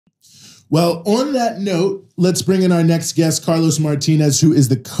Well, on that note, let's bring in our next guest, Carlos Martinez, who is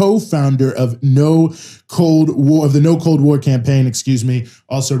the co-founder of the No Cold War campaign,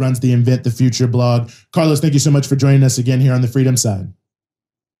 also runs the Invent the Future blog. Carlos, thank you so much for joining us again here on the Freedom Side.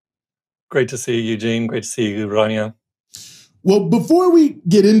 Great to see you, Eugene. Great to see you, Rania. Well, before we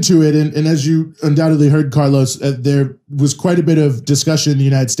get into it, and as you undoubtedly heard, Carlos, there was quite a bit of discussion in the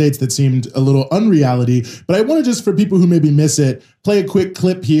United States that seemed a little unreality. But I want to just, for people who maybe miss it, play a quick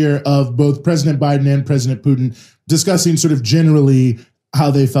clip here of both President Biden and President Putin discussing sort of generally how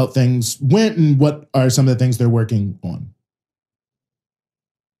they felt things went and what are some of the things they're working on.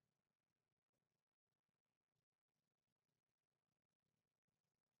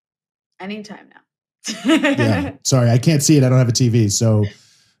 Anytime now. Yeah, sorry, I can't see it. I don't have a TV, so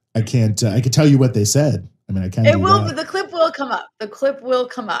I can't. I can tell you what they said. I mean, I can't. It will, but the clip will come up. The clip will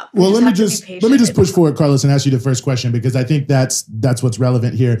come up. Well, let me just push forward, Carlos, and ask you the first question, because I think that's what's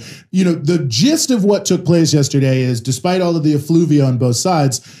relevant here. You know, the gist of what took place yesterday is, despite all of the effluvia on both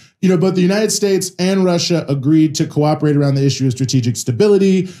sides, both the United States and Russia agreed to cooperate around the issue of strategic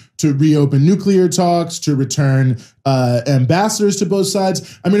stability, to reopen nuclear talks, to return ambassadors to both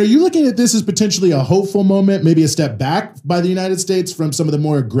sides. I mean, are you looking at this as potentially a hopeful moment, maybe a step back by the United States from some of the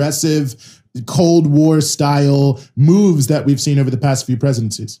more aggressive Cold War style moves that we've seen over the past few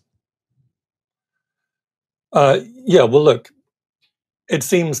presidencies? Yeah, well, look, it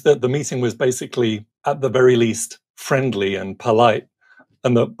seems that the meeting was basically, at the very least, friendly and polite,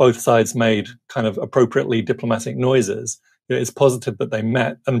 and that both sides made kind of appropriately diplomatic noises. It's positive that they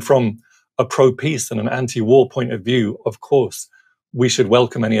met. And from a pro-peace and an anti-war point of view, of course, we should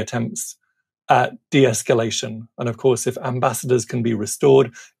welcome any attempts at de-escalation. And of course, if ambassadors can be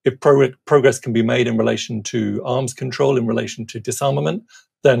restored, if progress can be made in relation to arms control, in relation to disarmament,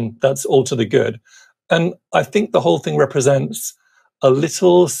 then that's all to the good. And I think the whole thing represents a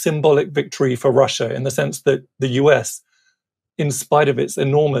little symbolic victory for Russia, in the sense that the US, in spite of its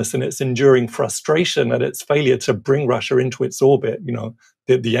enormous and its enduring frustration at its failure to bring Russia into its orbit,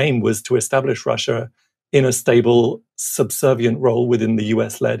 the aim was to establish Russia in a stable, subservient role within the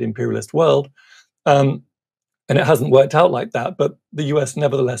US-led imperialist world. And it hasn't worked out like that, but the US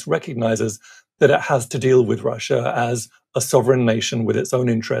nevertheless recognizes that it has to deal with Russia as a sovereign nation with its own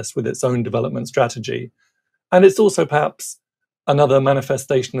interests, with its own development strategy. And it's also perhaps another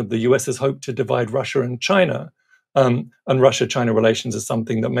manifestation of the US's hope to divide Russia and China. And Russia-China relations is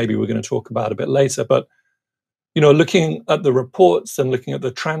something that maybe we're going to talk about a bit later. But, looking at the reports and looking at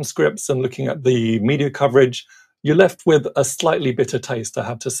the transcripts and looking at the media coverage, you're left with a slightly bitter taste, I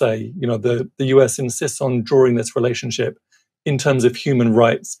have to say. The US insists on drawing this relationship in terms of human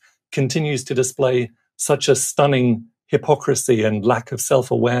rights, continues to display such a stunning hypocrisy and lack of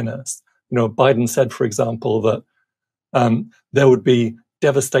self-awareness. Biden said, for example, that there would be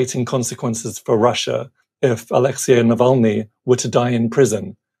devastating consequences for Russia if Alexei Navalny were to die in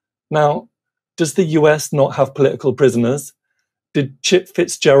prison. Now, does the US not have political prisoners? Did Chip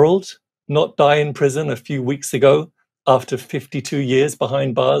Fitzgerald not die in prison a few weeks ago after 52 years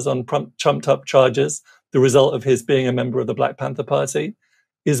behind bars on trumped-up charges, the result of his being a member of the Black Panther Party?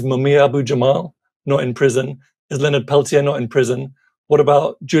 Is Mumia Abu-Jamal not in prison? Is Leonard Peltier not in prison? What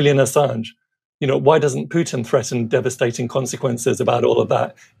about Julian Assange? Why doesn't Putin threaten devastating consequences about all of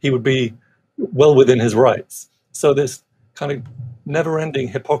that? He would be well within his rights. So this kind of never-ending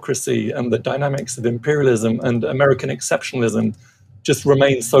hypocrisy and the dynamics of imperialism and American exceptionalism just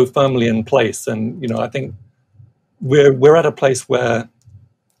remain so firmly in place. And I think we're at a place where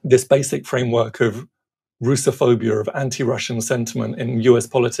this basic framework of Russophobia, of anti-Russian sentiment in US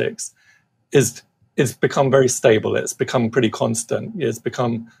politics is become very stable. It's become pretty constant. It's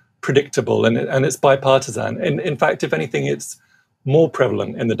become predictable, and it's bipartisan. And in fact, if anything, it's more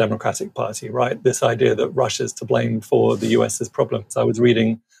prevalent in the Democratic Party, right? This idea that Russia's to blame for the US's problems. I was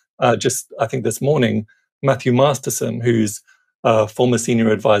reading I think this morning, Matthew Masterson, who's a former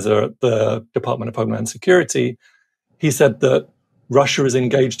senior advisor at the Department of Homeland Security. He said that Russia is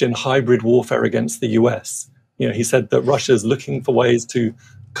engaged in hybrid warfare against the US. He said that Russia is looking for ways to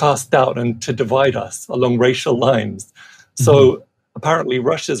cast doubt and to divide us along racial lines. Mm-hmm. So apparently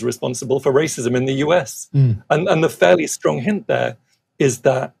Russia's responsible for racism in the US. Mm. And the fairly strong hint there is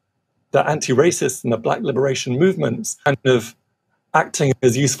that the anti-racist and the Black liberation movements kind of acting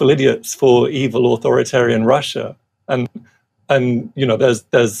as useful idiots for evil authoritarian Russia. And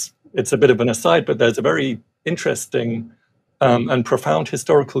there's it's a bit of an aside, but there's a very interesting and profound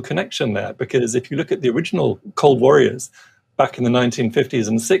historical connection there, because if you look at the original Cold Warriors back in the 1950s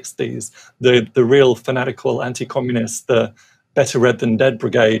and 60s, the real fanatical anti-communists, the Better Red Than Dead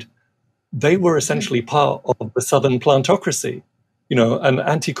Brigade, they were essentially part of the Southern plantocracy. and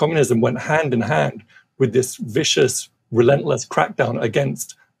anti-communism went hand in hand with this vicious, relentless crackdown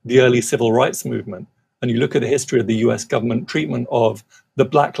against the early civil rights movement. And you look at the history of the US government treatment of the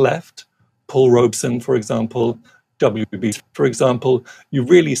Black left, Paul Robeson, for example, W.B., for example, you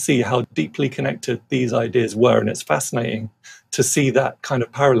really see how deeply connected these ideas were. And it's fascinating to see that kind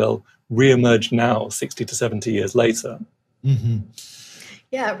of parallel reemerge now, 60 to 70 years later. Mm-hmm.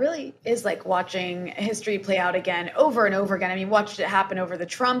 Yeah, it really is like watching history play out again over and over again. I mean, watched it happen over the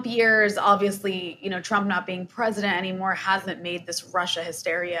Trump years. Obviously, Trump not being president anymore hasn't made this Russia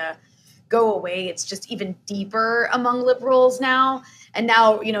hysteria go away. It's just even deeper among liberals now. And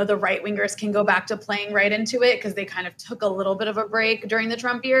now, the right wingers can go back to playing right into it because they kind of took a little bit of a break during the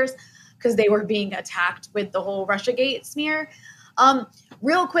Trump years because they were being attacked with the whole Russiagate smear.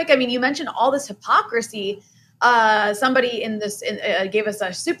 Real quick, I mean, you mentioned all this hypocrisy. Somebody gave us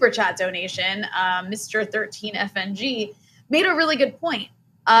a super chat donation, Mr. 13FNG, made a really good point.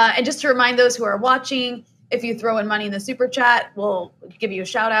 And just to remind those who are watching, if you throw in money in the super chat, we'll give you a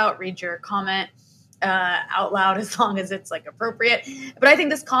shout out, read your comment out loud as long as it's like appropriate. But I think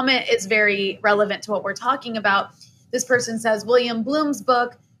this comment is very relevant to what we're talking about. This person says, William Bloom's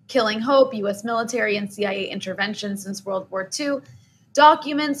book, Killing Hope, U.S. Military and CIA Intervention Since World War II,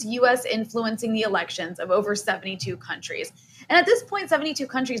 documents U.S. influencing the elections of over 72 countries. And at this point, 72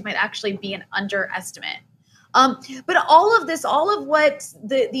 countries might actually be an underestimate. But all of what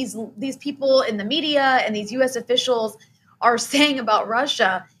these people in the media and these U.S. officials are saying about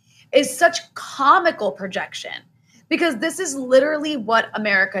Russia is such comical projection, because this is literally what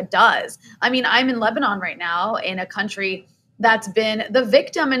America does. I mean, I'm in Lebanon right now, in a country that's been the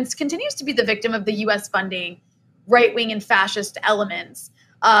victim and continues to be the victim of the U.S. funding right-wing and fascist elements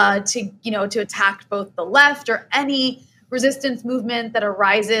to attack both the left or any resistance movement that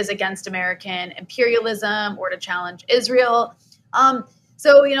arises against American imperialism or to challenge Israel.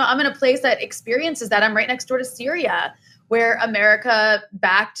 So I'm in a place that experiences that. I'm right next door to Syria, where America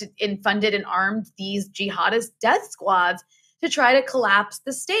backed and funded and armed these jihadist death squads to try to collapse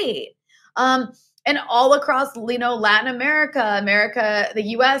the state. And all across, Latin America, the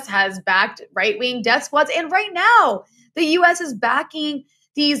U.S. has backed right-wing death squads. And right now, the U.S. is backing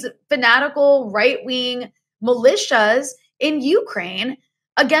these fanatical right-wing militias in Ukraine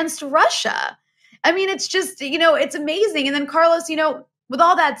against Russia. I mean, it's just, it's amazing. And then, Carlos, with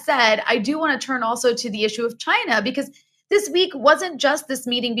all that said, I do want to turn also to the issue of China, because this week wasn't just this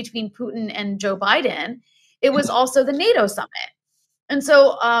meeting between Putin and Joe Biden. It was also the NATO summit. And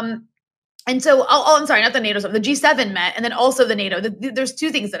so, I'm sorry, not the NATO summit, the G7 met, and then also the NATO. There's two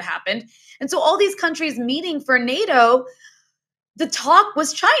things that happened. And so all these countries meeting for NATO, the talk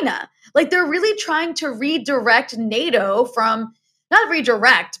was China. Like, they're really trying to redirect NATO from, not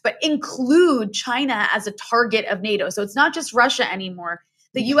redirect, but include China as a target of NATO. So it's not just Russia anymore.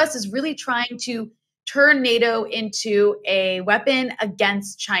 The US is really trying to turn NATO into a weapon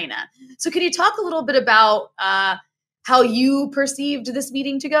against China. So can you talk a little bit about how you perceived this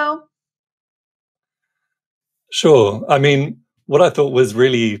meeting to go? Sure. I mean, what I thought was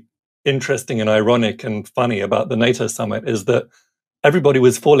really interesting and ironic and funny about the NATO summit is that everybody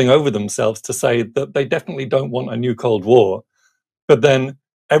was falling over themselves to say that they definitely don't want a new Cold War. But then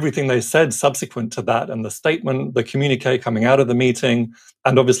everything they said subsequent to that, and the statement, the communique coming out of the meeting,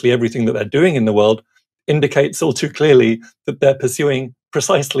 and obviously everything that they're doing in the world, indicates all too clearly that they're pursuing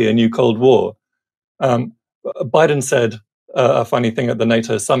precisely a new Cold War. Biden said a funny thing at the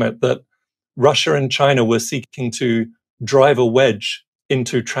NATO summit, that Russia and China were seeking to drive a wedge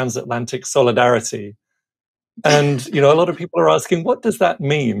into transatlantic solidarity. And, a lot of people are asking, what does that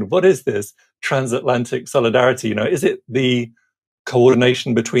mean? What is this transatlantic solidarity? Is it the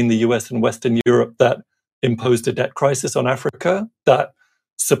coordination between the US and Western Europe that imposed a debt crisis on Africa, that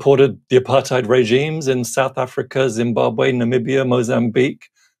supported the apartheid regimes in South Africa, Zimbabwe, Namibia, Mozambique,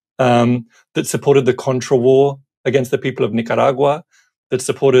 that supported the Contra War against the people of Nicaragua, that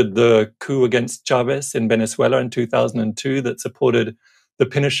supported the coup against Chavez in Venezuela in 2002, that supported the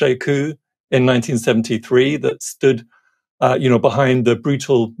Pinochet coup in 1973, that stood behind the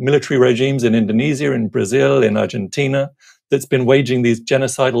brutal military regimes in Indonesia, in Brazil, in Argentina, that's been waging these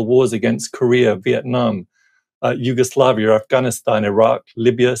genocidal wars against Korea, Vietnam, Yugoslavia, Afghanistan, Iraq,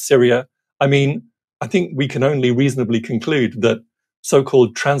 Libya, Syria. I mean, I think we can only reasonably conclude that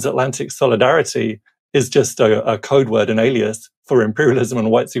so-called transatlantic solidarity is just a code word, an alias for imperialism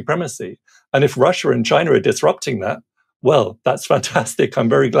and white supremacy. And if Russia and China are disrupting that, well, that's fantastic. I'm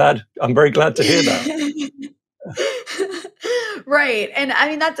very glad to hear that. Right. And I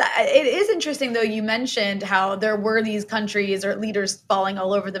mean, it is interesting, though. You mentioned how there were these countries or leaders falling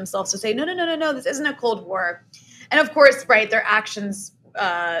all over themselves to say, no, this isn't a Cold War. And of course, right, their actions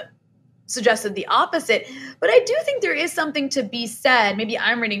suggested the opposite. But I do think there is something to be said, maybe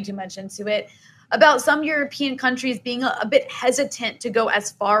I'm reading too much into it, about some European countries being a bit hesitant to go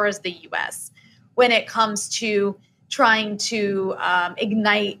as far as the US when it comes to trying to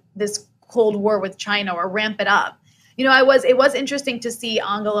ignite this Cold War with China or ramp it up. You know, it was interesting to see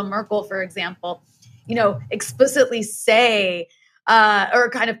Angela Merkel, for example, you know, explicitly say or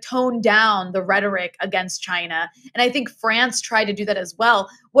kind of tone down the rhetoric against China. And I think France tried to do that as well.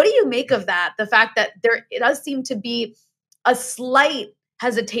 What do you make of that? The fact that it does seem to be a slight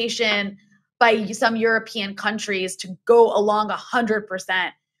hesitation by some European countries to go along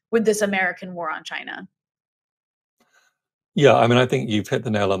 100% with this American war on China. Yeah, I mean, I think you've hit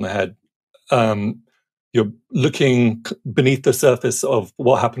the nail on the head. You're looking beneath the surface of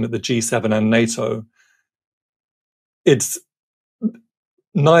what happened at the G7 and NATO. It's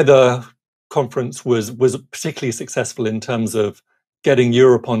neither conference was particularly successful in terms of getting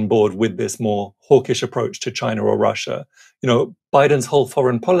Europe on board with this more hawkish approach to China or Russia. You know, Biden's whole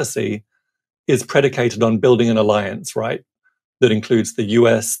foreign policy is predicated on building an alliance, right? That includes the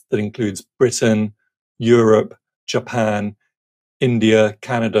US, that includes Britain, Europe, Japan, India,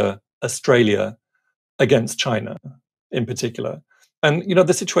 Canada, Australia, against China in particular. And, you know,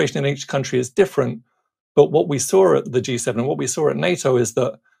 the situation in each country is different. But what we saw at the G7 and what we saw at NATO is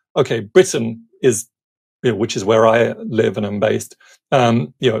that, okay, Britain is, you know, which is where I live and am based,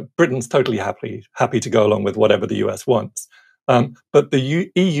 you know, Britain's totally happy to go along with whatever the US wants. But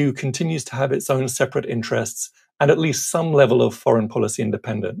the EU continues to have its own separate interests and at least some level of foreign policy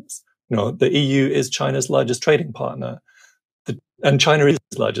independence. You know, the EU is China's largest trading partner, and China is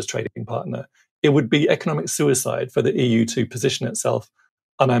its largest trading partner. It would be economic suicide for the EU to position itself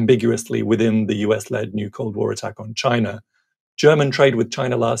unambiguously within the US-led new Cold War attack on China. German trade with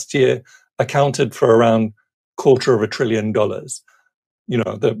China last year accounted for around $250 billion. You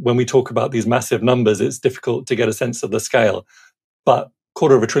know, when we talk about these massive numbers, it's difficult to get a sense of the scale. But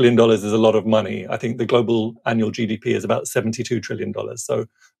 $250 billion is a lot of money. I think the global annual GDP is about $72 trillion. So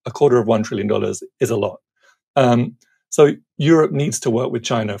 $250 billion is a lot. So Europe needs to work with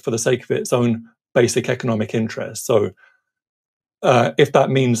China for the sake of its own basic economic interests. So if that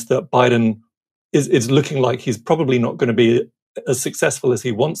means that Biden is looking like he's probably not going to be as successful as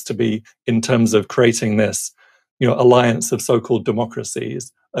he wants to be in terms of creating this, you know, alliance of so-called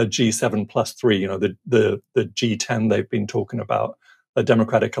democracies, a G7 plus 3, you know, the G10 they've been talking about, a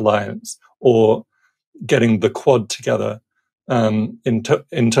democratic alliance, or getting the Quad together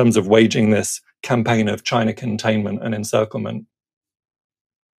in terms of waging this campaign of China containment and encirclement.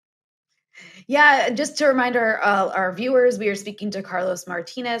 Yeah, just to remind our viewers, we are speaking to Carlos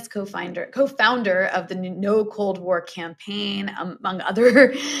Martinez, co-founder of the No Cold War campaign, among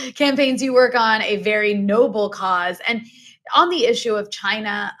other campaigns you work on, a very noble cause. And on the issue of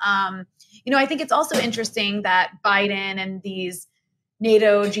China, you know, I think it's also interesting that Biden and these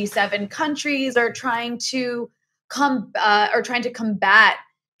NATO G7 countries are trying to combat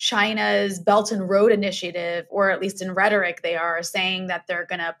China's Belt and Road Initiative, or at least in rhetoric, they are saying that they're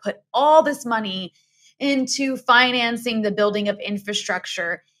going to put all this money into financing the building of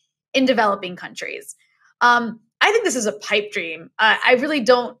infrastructure in developing countries. I think this is a pipe dream. I really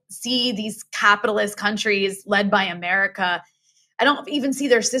don't see these capitalist countries led by America. I don't even see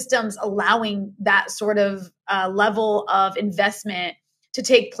their systems allowing that sort of level of investment to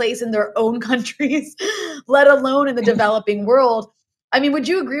take place in their own countries, let alone in the developing world. I mean, would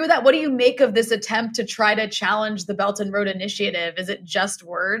you agree with that? What do you make of this attempt to try to challenge the Belt and Road Initiative? Is it just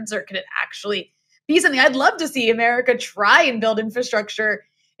words, or could it actually be something? I'd love to see America try and build infrastructure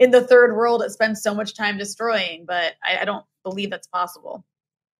in the third world it spends so much time destroying, but I don't believe that's possible.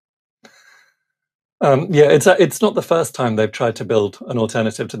 Yeah, it's not the first time they've tried to build an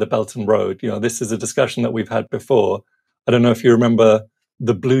alternative to the Belt and Road. You know, this is a discussion that we've had before. I don't know if you remember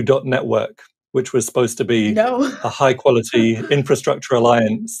the Blue Dot Network, which was supposed to be a high-quality infrastructure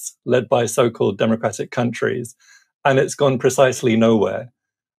alliance led by so-called democratic countries, and it's gone precisely nowhere.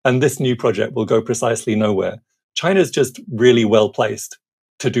 And this new project will go precisely nowhere. China's just really well-placed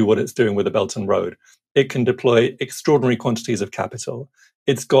to do what it's doing with the Belt and Road. It can deploy extraordinary quantities of capital.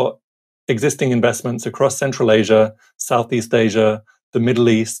 It's got existing investments across Central Asia, Southeast Asia, the Middle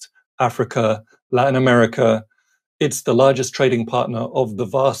East, Africa, Latin America. It's the largest trading partner of the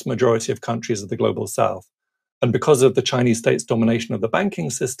vast majority of countries of the global South. And because of the Chinese state's domination of the banking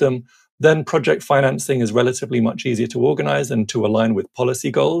system, then project financing is relatively much easier to organize and to align with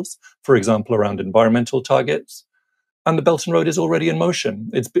policy goals, for example, around environmental targets. And the Belt and Road is already in motion.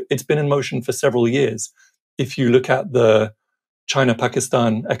 It's been in motion for several years. If you look at the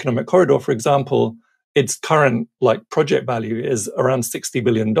China-Pakistan Economic Corridor, for example, its current project value is around $60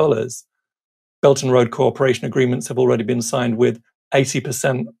 billion. Belt and Road Cooperation agreements have already been signed with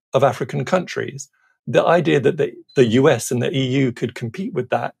 80% of African countries. The idea that the US and the EU could compete with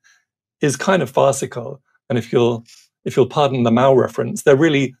that is kind of farcical. And if you'll pardon the Mao reference, they're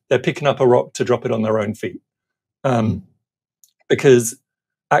picking up a rock to drop it on their own feet. Because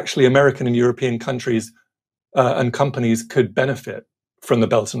actually American and European countries and companies could benefit from the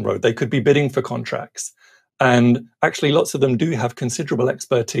Belt and Road. They could be bidding for contracts. And actually lots of them do have considerable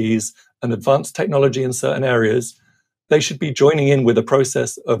expertise and advanced technology in certain areas. They should be joining in with a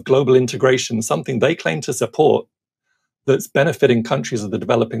process of global integration, something they claim to support, that's benefiting countries of the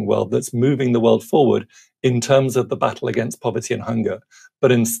developing world, that's moving the world forward in terms of the battle against poverty and hunger.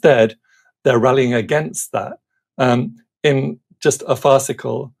 But instead, they're rallying against that in just a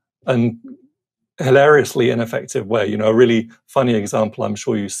farcical and hilariously ineffective way. A really funny example I'm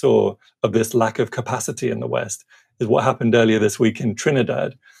sure you saw of this lack of capacity in the West is what happened earlier this week in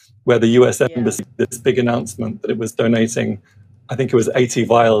Trinidad, where the US Embassy did this big announcement that it was donating, I think it was 80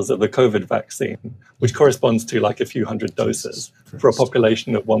 vials of the COVID vaccine, which corresponds to a few hundred doses for a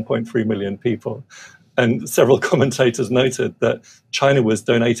population of 1.3 million people. And several commentators noted that China was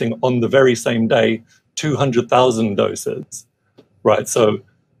donating on the very same day 200,000 doses, right? So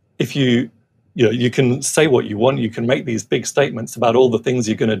if you can say what you want, you can make these big statements about all the things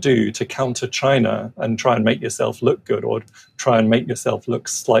you're going to do to counter China and try and make yourself look good or try and make yourself look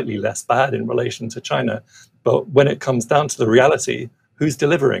slightly less bad in relation to China. But when it comes down to the reality, who's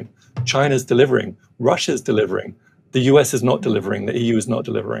delivering? China's delivering. Russia's delivering. The US is not delivering. The EU is not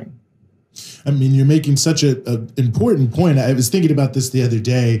delivering. I mean, you're making such an important point. I was thinking about this the other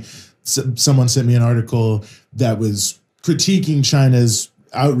day. Someone sent me an article that was critiquing China's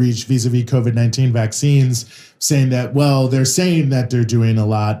outreach vis-a-vis COVID-19 vaccines, saying that, well, they're saying that they're doing a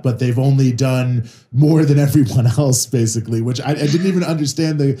lot, but they've only done more than everyone else, basically, which I didn't even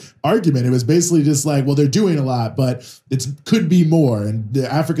understand the argument. It was basically just like, well, they're doing a lot, but it could be more. And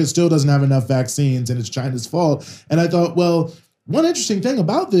Africa still doesn't have enough vaccines and it's China's fault. And I thought, well, one interesting thing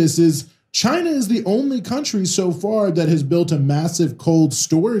about this is China is the only country so far that has built a massive cold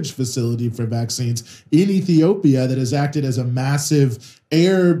storage facility for vaccines in Ethiopia that has acted as a massive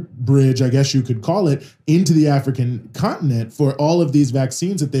air bridge, I guess you could call it, into the African continent for all of these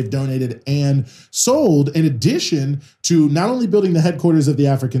vaccines that they've donated and sold, in addition to not only building the headquarters of the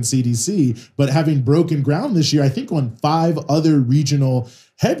African CDC, but having broken ground this year, I think, on 5 other regional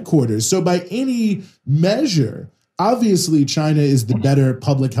headquarters. So by any measure, obviously, China is the better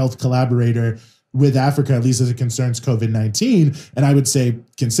public health collaborator with Africa, at least as it concerns COVID-19. And I would say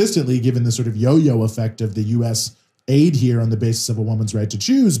consistently, given the sort of yo-yo effect of the U.S. aid here on the basis of a woman's right to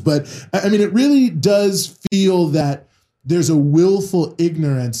choose. But I mean, it really does feel that there's a willful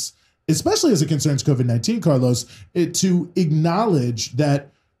ignorance, especially as it concerns COVID-19, Carlos, to acknowledge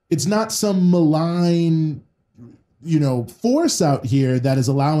that it's not some malign force out here that is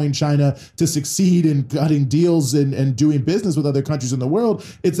allowing China to succeed in cutting deals and doing business with other countries in the world.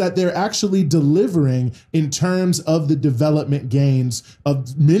 It's that they're actually delivering in terms of the development gains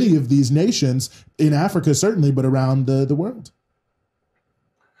of many of these nations in Africa, certainly, but around the world.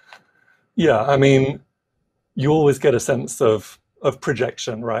 Yeah, I mean, you always get a sense of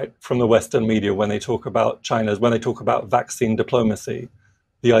projection, right, from the Western media when they talk about when they talk about vaccine diplomacy,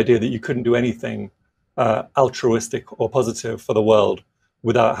 the idea that you couldn't do anything altruistic or positive for the world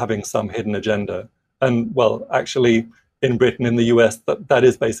without having some hidden agenda. And well, actually, in Britain, in the US, that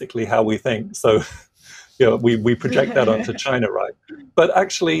is basically how we think. So, we project that onto China, right? But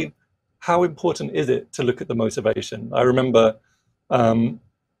actually, how important is it to look at the motivation? I remember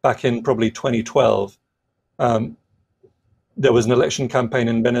back in probably 2012, there was an election campaign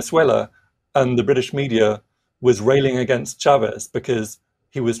in Venezuela, and the British media was railing against Chavez because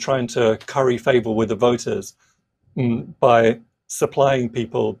he was trying to curry favor with the voters by supplying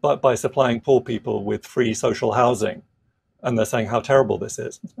poor people with free social housing. And they're saying how terrible this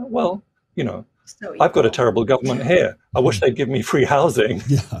is. Well, I've got a terrible government here. I wish they'd give me free housing.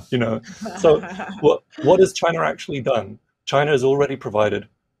 So what has China actually done? China has already provided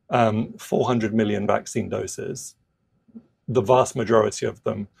 400 million vaccine doses, the vast majority of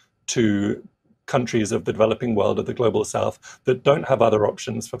them to countries of the developing world, of the global south, that don't have other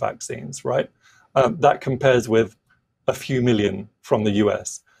options for vaccines, right? That compares with a few million from the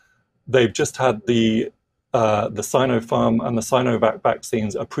US. They've just had the Sinopharm and the Sinovac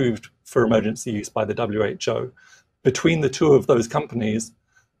vaccines approved for emergency use by the WHO. Between the two of those companies,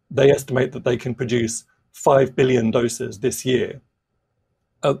 they estimate that they can produce 5 billion doses this year.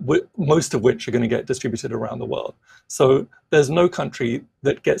 most of which are going to get distributed around the world. So there's no country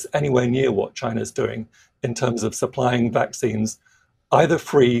that gets anywhere near what China's doing in terms of supplying vaccines, either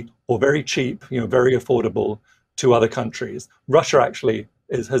free or very cheap, very affordable to other countries. Russia actually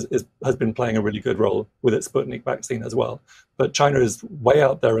has been playing a really good role with its Sputnik vaccine as well. But China is way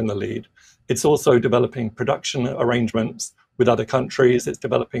out there in the lead. It's also developing production arrangements with other countries. It's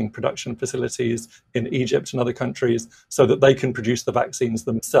developing production facilities in Egypt and other countries so that they can produce the vaccines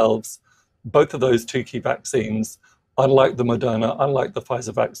themselves. Both of those two key vaccines, unlike the Moderna, unlike the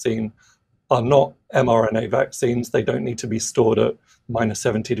Pfizer vaccine, are not mRNA vaccines. They don't need to be stored at minus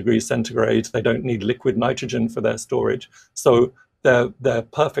 70 degrees centigrade. They don't need liquid nitrogen for their storage. So they're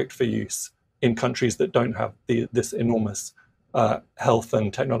perfect for use in countries that don't have this enormous health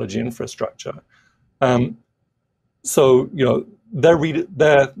and technology infrastructure. So they're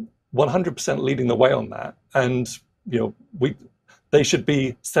 100% leading the way on that, and they should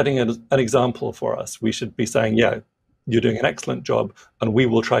be setting an example for us. We should be saying, yeah, you're doing an excellent job, and we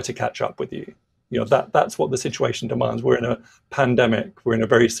will try to catch up with you. That's what the situation demands. We're in a pandemic. We're in a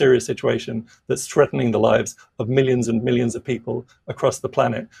very serious situation that's threatening the lives of millions and millions of people across the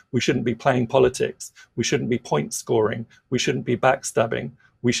planet. We shouldn't be playing politics. We shouldn't be point scoring. We shouldn't be backstabbing.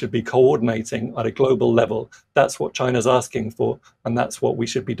 We should be coordinating at a global level. That's what China's asking for, and that's what we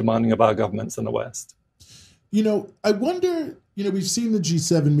should be demanding of our governments in the West. I wonder, we've seen the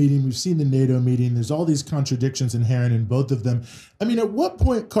G7 meeting, we've seen the NATO meeting. There's all these contradictions inherent in both of them. I mean, at what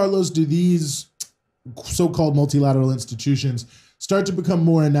point, Carlos, do these so-called multilateral institutions start to become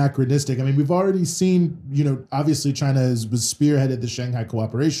more anachronistic? I mean, we've already seen, obviously China was spearheaded the Shanghai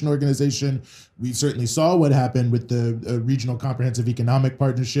Cooperation Organization. We certainly saw what happened with the Regional Comprehensive Economic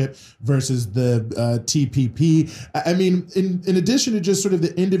Partnership versus the TPP. I mean, in addition to just sort of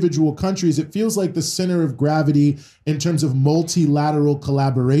the individual countries, it feels like the center of gravity in terms of multilateral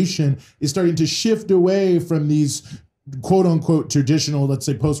collaboration is starting to shift away from these quote unquote traditional, let's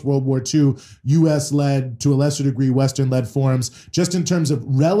say post-World War II, US-led, to a lesser degree, Western-led forums, just in terms of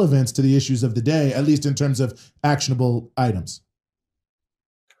relevance to the issues of the day, at least in terms of actionable items.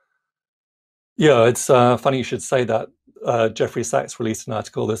 Yeah, it's funny you should say that. Jeffrey Sachs released an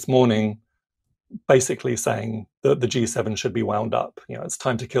article this morning basically saying that the G7 should be wound up. It's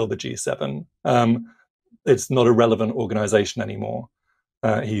time to kill the G7. It's not a relevant organization anymore.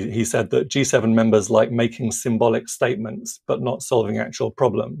 He said that G7 members like making symbolic statements but not solving actual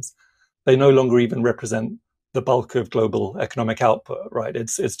problems. They no longer even represent the bulk of global economic output, right?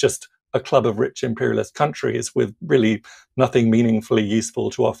 It's just a club of rich imperialist countries with really nothing meaningfully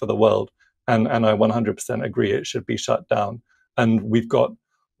useful to offer the world. And I 100% agree it should be shut down. And we've got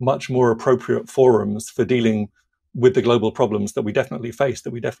much more appropriate forums for dealing with the global problems that we definitely face,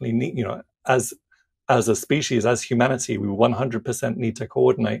 that we definitely need, as a species, as humanity, we 100% need to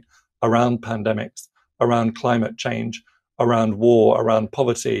coordinate around pandemics, around climate change, around war, around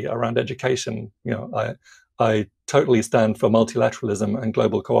poverty, around education. I totally stand for multilateralism and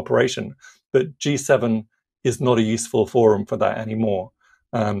global cooperation, but G7 is not a useful forum for that anymore.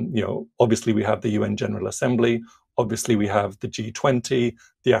 Obviously we have the UN General Assembly, obviously we have the G20,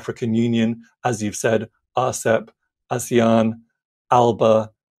 the African Union, as you've said, RCEP, ASEAN,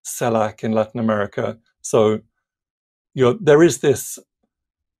 ALBA, CELAC in Latin America. So, there is this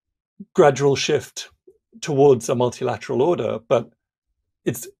gradual shift towards a multilateral order, but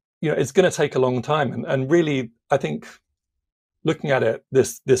it's going to take a long time. And really, I think looking at it,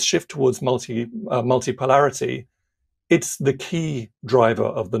 this shift towards multipolarity, it's the key driver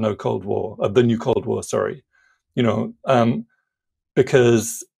of the new Cold War,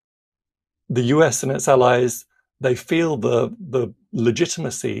 because the US and its allies, they feel the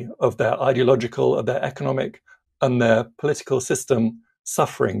legitimacy of their ideological, of their economic, and their political system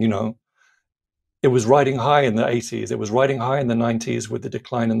suffering. It was riding high in the 80s. It was riding high in the 90s with the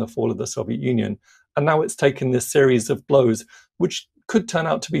decline and the fall of the Soviet Union. And now it's taken this series of blows, which could turn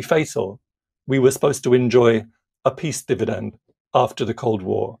out to be fatal. We were supposed to enjoy a peace dividend after the Cold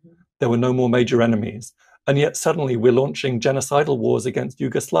War. There were no more major enemies. And yet suddenly we're launching genocidal wars against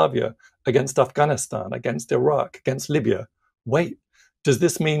Yugoslavia, against Afghanistan, against Iraq, against Libya. Wait, does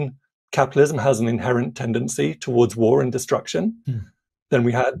this mean capitalism has an inherent tendency towards war and destruction? Then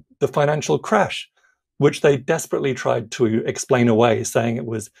we had the financial crash, which they desperately tried to explain away, saying it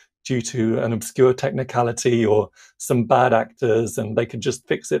was due to an obscure technicality or some bad actors, and they could just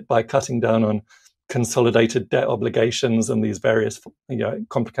fix it by cutting down on consolidated debt obligations and these various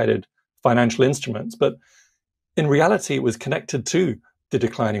complicated financial instruments. But in reality, it was connected to the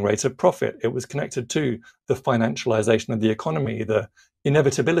declining rate of profit. It was connected to the financialization of the economy, the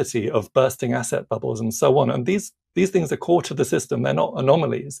inevitability of bursting asset bubbles, and so on. And these these things are core to the system. They're not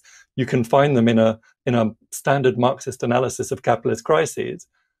anomalies. You can find them in a standard Marxist analysis of capitalist crises.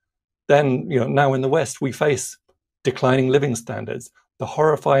 Then, now in the West, we face declining living standards, the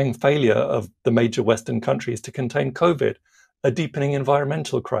horrifying failure of the major Western countries to contain COVID, a deepening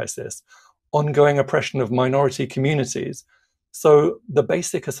environmental crisis, ongoing oppression of minority communities. So the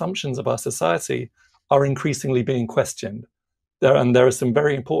basic assumptions of our society are increasingly being questioned. There are some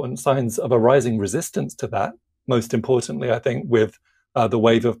very important signs of a rising resistance to that, most importantly, I think, with the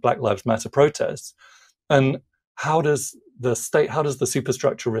wave of Black Lives Matter protests. And how does the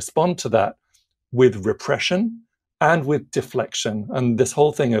superstructure respond to that? With repression and with deflection. And this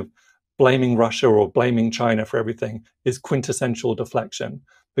whole thing of blaming Russia or blaming China for everything is quintessential deflection.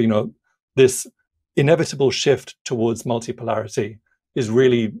 But, this inevitable shift towards multipolarity is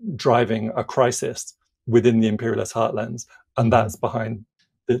really driving a crisis within the imperialist heartlands. And that's behind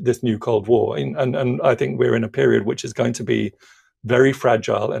this new Cold War. And I think we're in a period which is going to be very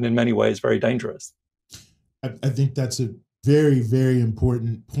fragile and in many ways very dangerous. I think that's a very, very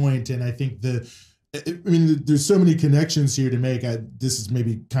important point. And I think there's so many connections here to make. This is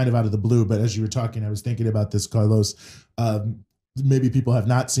maybe kind of out of the blue, but as you were talking, I was thinking about this, Carlos. Maybe people have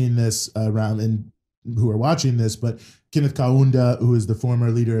not seen this around and who are watching this, but Kenneth Kaunda, who is the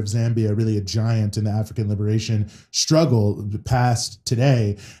former leader of Zambia, really a giant in the African liberation struggle, passed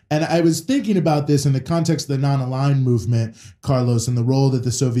today. And I was thinking about this in the context of the non-aligned movement, Carlos, and the role that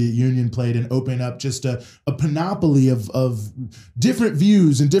the Soviet Union played in opening up just a panoply of different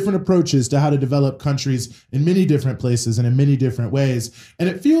views and different approaches to how to develop countries in many different places and in many different ways. And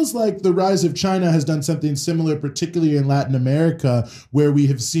it feels like the rise of China has done something similar, particularly in Latin America, where we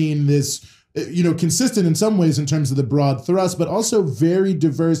have seen this consistent in some ways in terms of the broad thrust, but also very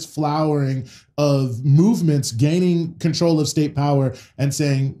diverse flowering of movements gaining control of state power and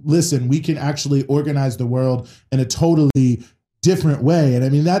saying, listen, we can actually organize the world in a totally different way. And I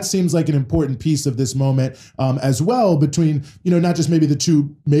mean, that seems like an important piece of this moment as well, between, not just maybe the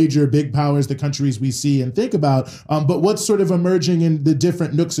two major big powers, the countries we see and think about, but what's sort of emerging in the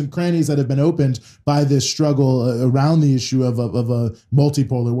different nooks and crannies that have been opened by this struggle around the issue of a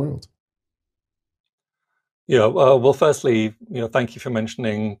multipolar world. Yeah, well, firstly, thank you for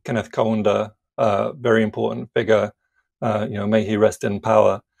mentioning Kenneth Kaunda, very important figure. May he rest in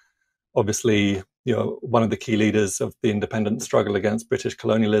power. Obviously, one of the key leaders of the independent struggle against British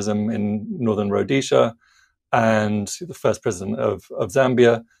colonialism in northern Rhodesia, and the first president of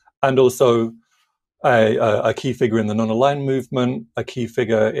Zambia, and also a key figure in the non-aligned movement, a key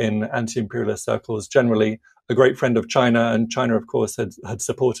figure in anti-imperialist circles generally, a great friend of China, and China, of course, had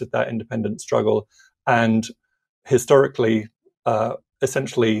supported that independent struggle. And historically,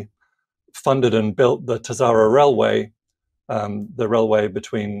 essentially funded and built the Tazara Railway, the railway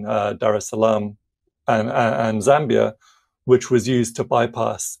between Dar es Salaam and Zambia, which was used to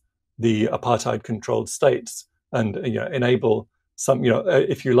bypass the apartheid-controlled states and enable some,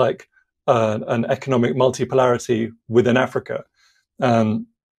 if you like, an economic multipolarity within Africa.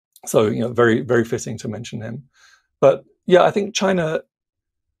 So, very, very fitting to mention him. But yeah, I think China,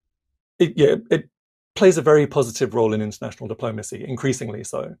 it plays a very positive role in international diplomacy, increasingly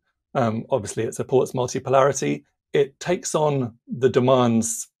so. Obviously, it supports multipolarity. It takes on the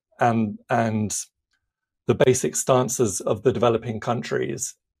demands and the basic stances of the developing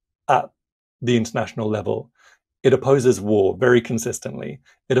countries at the international level. It opposes war very consistently.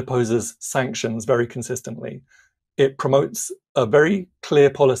 It opposes sanctions very consistently. It promotes a very clear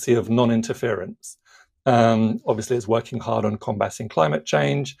policy of non-interference. Obviously, it's working hard on combating climate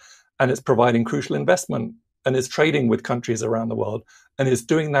change, and it's providing crucial investment, and is trading with countries around the world, and is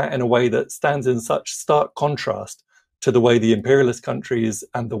doing that in a way that stands in such stark contrast to the way the imperialist countries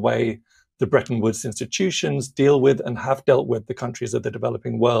and the way the Bretton Woods institutions deal with and have dealt with the countries of the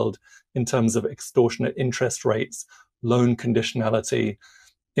developing world in terms of extortionate interest rates, loan conditionality,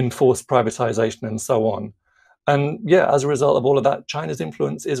 enforced privatization, and so on. And yeah, as a result of all of that, China's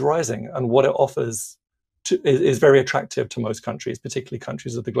influence is rising, and what it offers is very attractive to most countries, particularly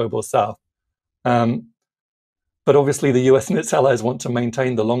countries of the global south. But obviously the US and its allies want to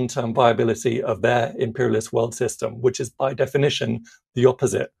maintain the long-term viability of their imperialist world system, which is by definition the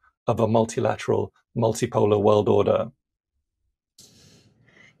opposite of a multilateral, multipolar world order.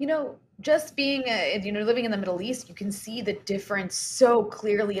 Just being, living in the Middle East, you can see the difference so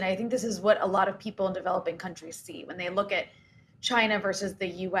clearly. And I think this is what a lot of people in developing countries see when they look at China versus the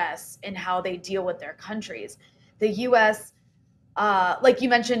US and how they deal with their countries. The US, like you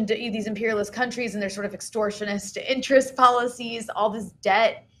mentioned, these imperialist countries and their sort of extortionist interest policies, all this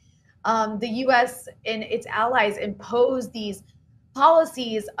debt. The US and its allies impose these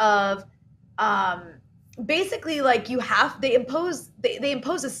policies of basically like they impose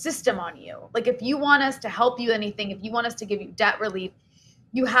a system on you. Like if you want us to help you anything, if you want us to give you debt relief,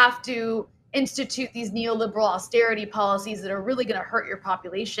 you have to institute these neoliberal austerity policies that are really going to hurt your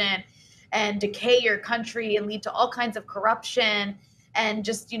population and decay your country and lead to all kinds of corruption and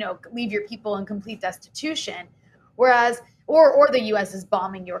just, leave your people in complete destitution. Whereas, or the US is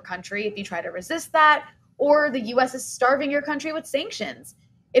bombing your country if you try to resist that, or the US is starving your country with sanctions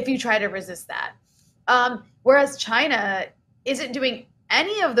if you try to resist that. Whereas China isn't doing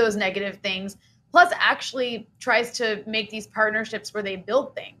any of those negative things, plus actually tries to make these partnerships where they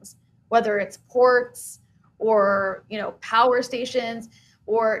build things, whether it's ports or, power stations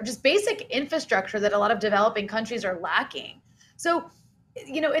or just basic infrastructure that a lot of developing countries are lacking. So,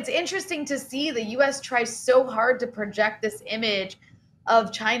 it's interesting to see the US try so hard to project this image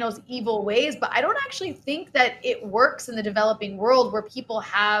of China's evil ways, but I don't actually think that it works in the developing world where people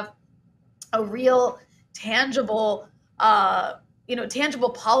have a real tangible tangible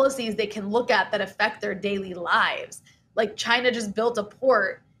policies they can look at that affect their daily lives. Like China just built a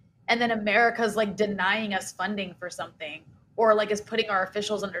port and then America's like denying us funding for something or like is putting our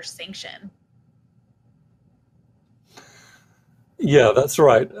officials under sanction. Yeah, that's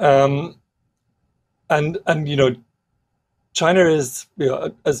right. And China is,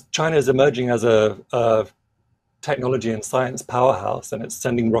 as China is emerging as a technology and science powerhouse, and it's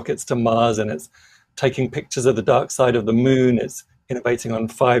sending rockets to Mars, and it's taking pictures of the dark side of the moon. It's innovating on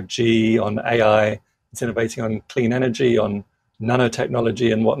 5G, on AI. It's innovating on clean energy, on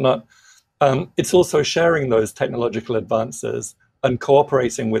nanotechnology and whatnot. It's also sharing those technological advances and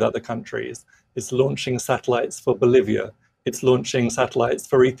cooperating with other countries. It's launching satellites for Bolivia. It's launching satellites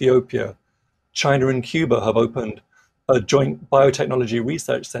for Ethiopia. China and Cuba have opened a joint biotechnology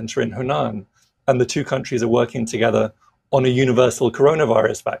research center in Hunan, and the two countries are working together on a universal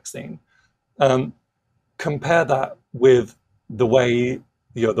coronavirus vaccine. Compare that with the way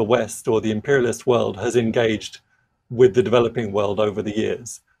the West or the imperialist world has engaged with the developing world over the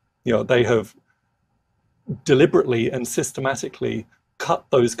years. They have deliberately and systematically cut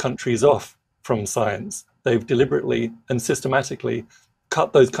those countries off from science. They've deliberately and systematically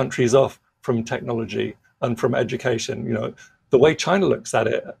cut those countries off from technology and from education. The way China looks at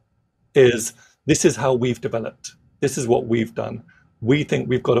it is, this is how we've developed. This is what we've done. We think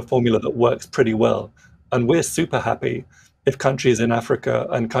we've got a formula that works pretty well. And we're super happy if countries in Africa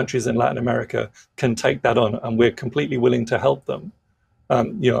and countries in Latin America can take that on, and we're completely willing to help them.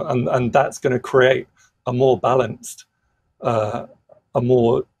 And that's going to create a more balanced, a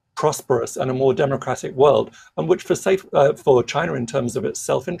more prosperous, and a more democratic world, and which for China in terms of its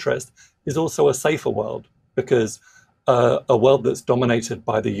self-interest is also a safer world, because a world that's dominated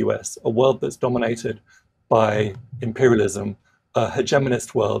by the US, a world that's dominated by imperialism, a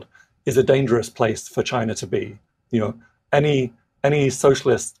hegemonist world, is a dangerous place for China to be. Any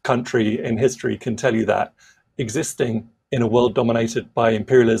socialist country in history can tell you that existing in a world dominated by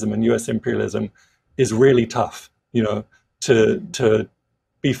imperialism and US imperialism is really tough. To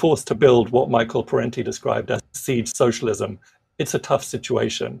be forced to build what Michael Parenti described as siege socialism, it's a tough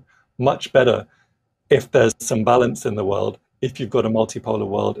situation. Much better if there's some balance in the world, if you've got a multipolar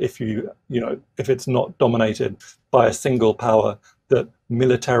world, if it's not dominated by a single power that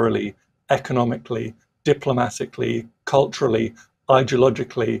militarily, economically, diplomatically, culturally,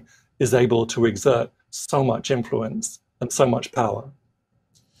 ideologically is able to exert so much influence and so much power.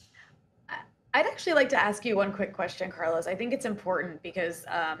 I'd actually like to ask you one quick question, Carlos. I think it's important because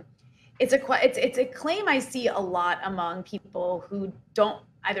it's a claim I see a lot among people who don't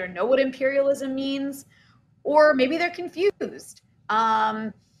either know what imperialism means or maybe they're confused.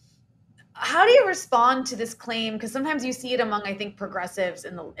 How do you respond to this claim? Because sometimes you see it among, I think, progressives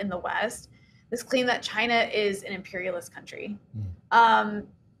in the West. This claim that China is an imperialist country.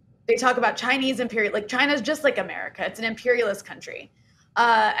 They talk about Chinese imperial, like China's just like America. It's an imperialist country.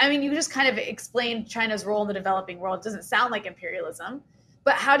 You just kind of explained China's role in the developing world. It doesn't sound like imperialism,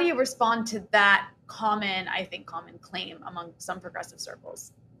 but how do you respond to that common claim among some progressive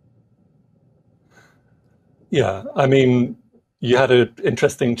circles? Yeah, you had an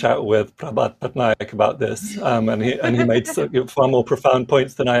interesting chat with Prabhat Patnaik about this, and he made far more profound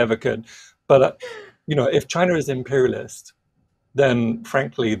points than I ever could. But if China is imperialist, then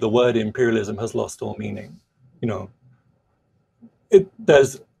frankly, the word imperialism has lost all meaning.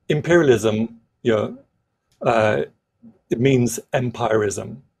 There's imperialism. It means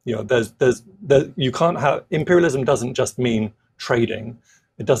empirism. You can't have imperialism. Doesn't just mean trading.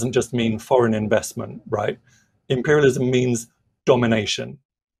 It doesn't just mean foreign investment, right? Imperialism means domination.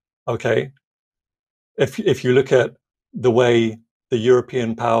 Okay. If you look at the way the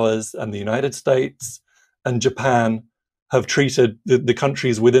European powers and the United States and Japan have treated the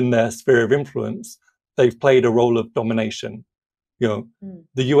countries within their sphere of influence, they've played a role of domination. The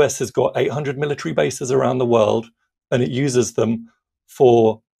US has got 800 military bases around the world, and it uses them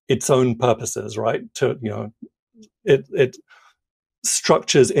for its own purposes, right? It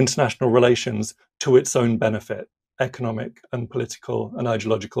structures international relations to its own benefit, economic and political and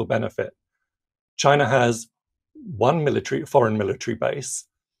ideological benefit. China has one foreign military base.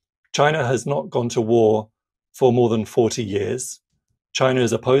 China has not gone to war for more than 40 years. China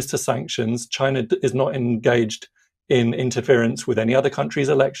is opposed to sanctions. China is not engaged in interference with any other country's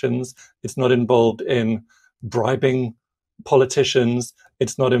elections. It's not involved in bribing politicians.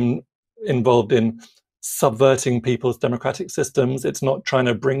 It's not involved in subverting people's democratic systems. It's not trying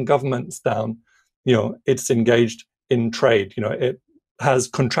to bring governments down. It's engaged in trade. It has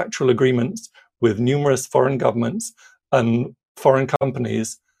contractual agreements with numerous foreign governments and foreign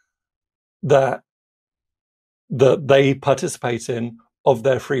companies that they participate in of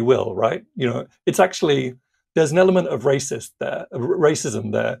their free will, right? It's actually, there's an element of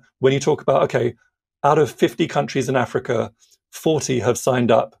racism there when you talk about, okay, out of 50 countries in Africa, 40 have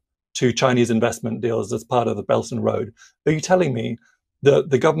signed up to Chinese investment deals as part of the Belt and Road. Are you telling me that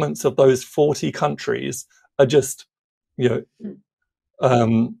the governments of those 40 countries are just,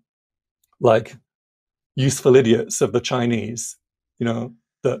 like useful idiots of the Chinese,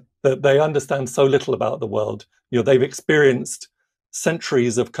 that they understand so little about the world? They've experienced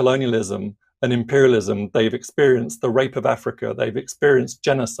centuries of colonialism and imperialism. They've experienced the rape of Africa. They've experienced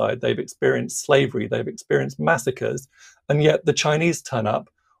genocide. They've experienced slavery. They've experienced massacres. And yet the Chinese turn up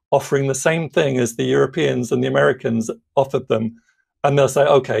offering the same thing as the Europeans and the Americans offered them. And they'll say,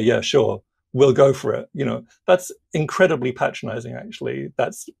 okay, yeah, sure, we'll go for it. That's incredibly patronizing, actually.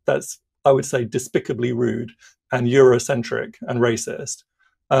 That's I would say, despicably rude and Eurocentric and racist.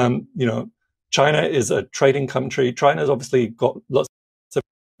 China is a trading country. China's obviously got lots of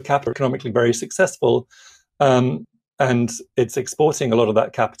capital, economically very successful, and it's exporting a lot of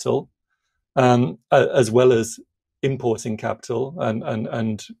that capital, as well as importing capital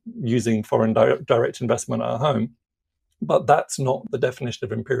and using foreign direct investment at home. But that's not the definition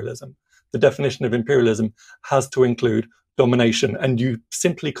of imperialism. The definition of imperialism has to include domination, and you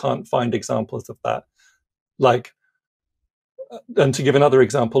simply can't find examples of that. And to give another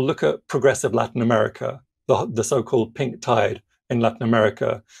example, look at progressive Latin America, the so-called pink tide in Latin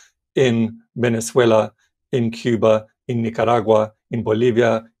America, in Venezuela, in Cuba, in Nicaragua, in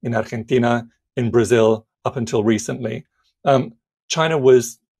Bolivia, in Argentina, in Brazil, up until recently. China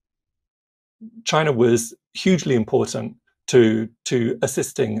was hugely important to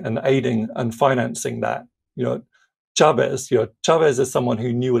assisting and aiding and financing that. Chavez is someone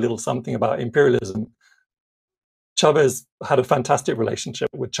who knew a little something about imperialism. Chavez had a fantastic relationship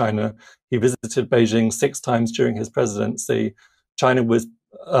with China. He visited Beijing 6 times during his presidency. China was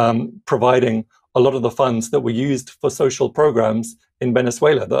providing a lot of the funds that were used for social programs in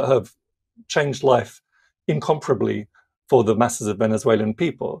Venezuela that have changed life incomparably for the masses of Venezuelan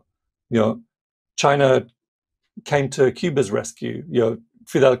people. China came to Cuba's rescue.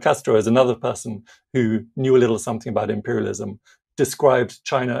 Fidel Castro is another person who knew a little something about imperialism, described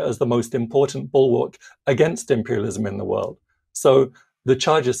China as the most important bulwark against imperialism in the world. So the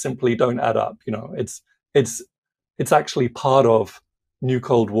charges simply don't add up. It's actually part of new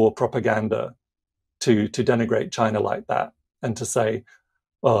Cold War propaganda to denigrate China like that and to say,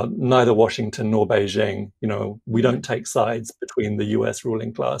 neither Washington nor Beijing, we don't take sides between the US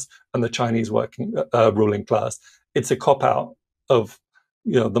ruling class and the Chinese ruling class. It's a cop-out of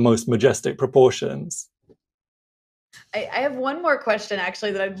the most majestic proportions. I have one more question,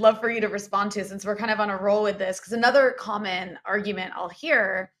 actually, that I'd love for you to respond to, since we're kind of on a roll with this, because another common argument I'll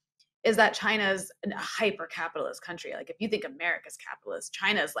hear is that China's a hyper-capitalist country. Like, if you think America's capitalist,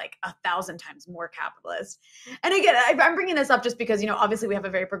 China's like 1,000 times more capitalist. And again, I'm bringing this up just because, obviously we have a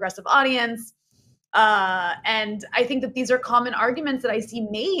very progressive audience. And I think that these are common arguments that I see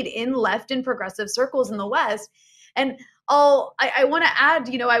made in left and progressive circles in the West. And I want to add,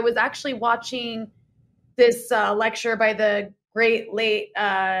 I was actually watching this lecture by the great late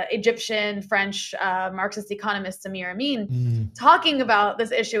Egyptian French Marxist economist Samir Amin, talking about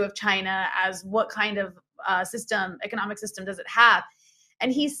this issue of China as what kind of economic system does it have.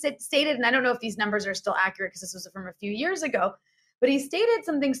 And he stated, and I don't know if these numbers are still accurate because this was from a few years ago, but he stated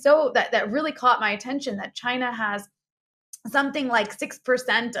something that really caught my attention, that China has something like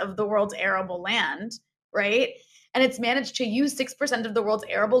 6% of the world's arable land, right? And it's managed to use 6% of the world's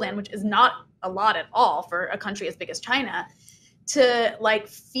arable land, which is not a lot at all for a country as big as China, to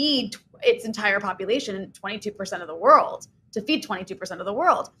feed its entire population, 22% of the world, to feed 22% of the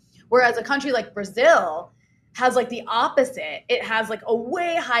world. Whereas a country like Brazil has like the opposite. It has like a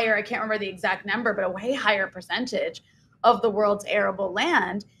way higher, I can't remember the exact number, but a way higher percentage of the world's arable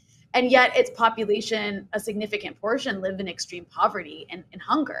land. And yet its population, a significant portion, live in extreme poverty and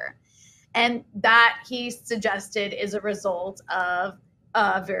hunger. And that, he suggested, is a result of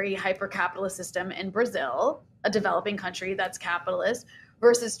a very hyper-capitalist system in Brazil, a developing country that's capitalist,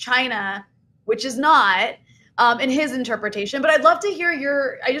 versus China, which is not, in his interpretation. But I'd love to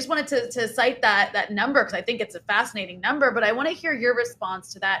hear I just wanted to cite that number because I think it's a fascinating number, but I want to hear your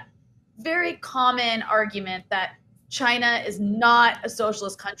response to that very common argument that China is not a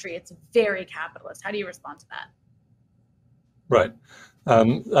socialist country. It's very capitalist. How do you respond to that? Right.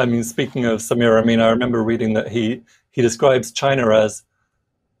 I mean, speaking of Samir, I mean, I remember reading that he describes China as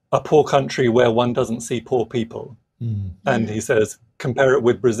a poor country where one doesn't see poor people. Mm-hmm. And he says, compare it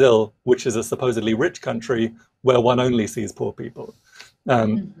with Brazil, which is a supposedly rich country where one only sees poor people.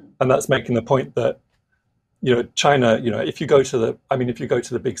 And that's making the point that, China, if you go to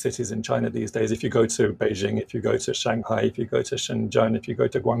the big cities in China these days, if you go to Beijing, if you go to Shanghai, if you go to Shenzhen, if you go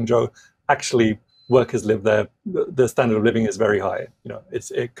to Guangzhou, actually workers live there. The standard of living is very high.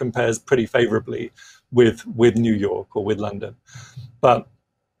 It compares pretty favorably with New York or with London. But,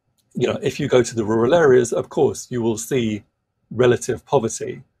 if you go to the rural areas, of course, you will see relative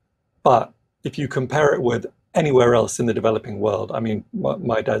poverty. But if you compare it with anywhere else in the developing world, I mean,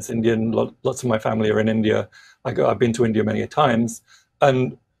 my dad's Indian, lots of my family are in India. I've been to India many times,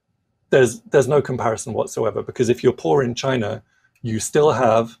 and there's no comparison whatsoever, because if you're poor in China, you still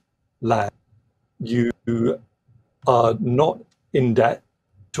have land. You are not in debt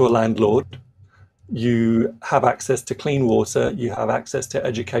to a landlord. You have access to clean water. You have access to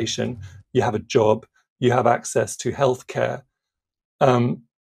education. You have a job. You have access to healthcare.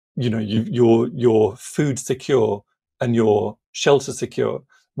 You're food secure and you're shelter secure,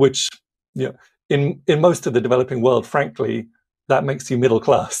 which, in most of the developing world, frankly, that makes you middle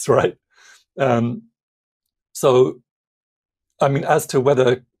class, right? So, I mean, as to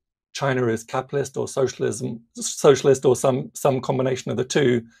whether China is capitalist or socialist or some combination of the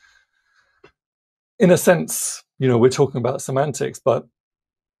two, in a sense, we're talking about semantics, but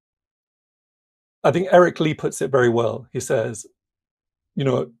I think Eric Lee puts it very well. He says,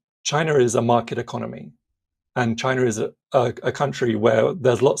 China is a market economy, and China is a country where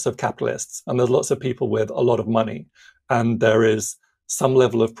there's lots of capitalists and there's lots of people with a lot of money, and there is some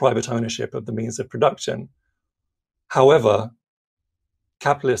level of private ownership of the means of production. However,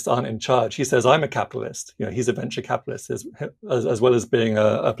 capitalists aren't in charge. He says, I'm a capitalist. He's a venture capitalist as well as being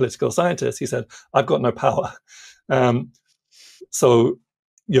a political scientist. He said, I've got no power. So,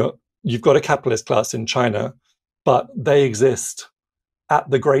 you've got a capitalist class in China, but they exist at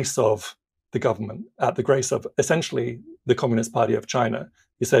the grace of the government, at the grace of essentially the Communist Party of China.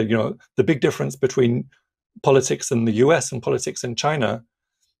 He said, the big difference between politics in the US and politics in China,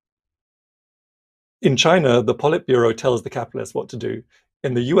 the Politburo tells the capitalists what to do.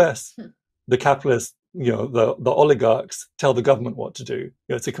 In the US, the capitalists, the oligarchs tell the government what to do.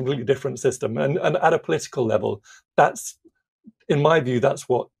 It's a completely different system. And at a political level, that's, in my view, that's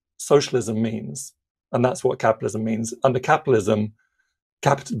what socialism means. And that's what capitalism means. Under capitalism,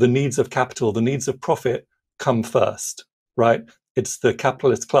 the needs of capital, the needs of profit come first, right? It's the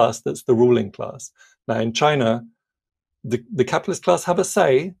capitalist class that's the ruling class. Now, in China, the capitalist class have a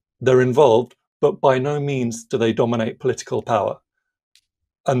say, they're involved, but by no means do they dominate political power.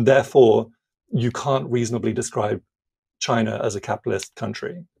 And therefore, you can't reasonably describe China as a capitalist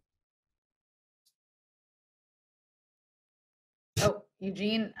country. Oh,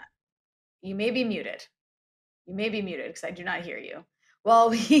 Eugene, you may be muted. You may be muted because I do not hear you. While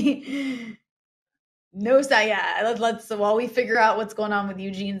we while we figure out what's going on with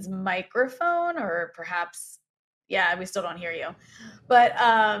Eugene's microphone, or perhaps, we still don't hear you. But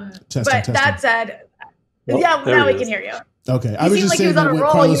testing. That said, now we can hear you. Okay, I was just saying that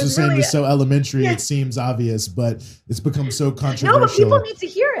what Carlos was saying was so elementary, it seems obvious, but it's become so controversial. No, but people need to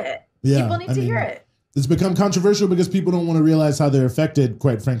hear it. Yeah, people need to hear it. It's become controversial because people don't want to realize how they're affected,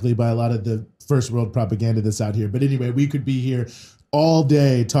 quite frankly, by a lot of the first world propaganda that's out here. But anyway, we could be here all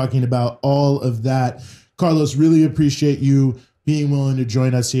day talking about all of that. Carlos, really appreciate you being willing to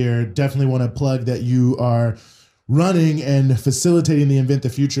join us here. Definitely want to plug that you are running and facilitating the Invent the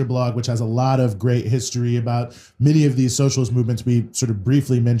Future blog, which has a lot of great history about many of these socialist movements we sort of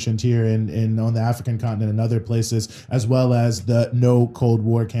briefly mentioned here in on the African continent and other places, as well as the No Cold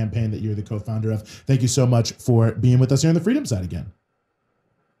War campaign that you're the co-founder of. Thank you so much for being with us here on the Freedom Side again.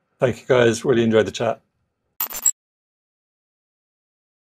 Thank you, guys. Really enjoyed the chat.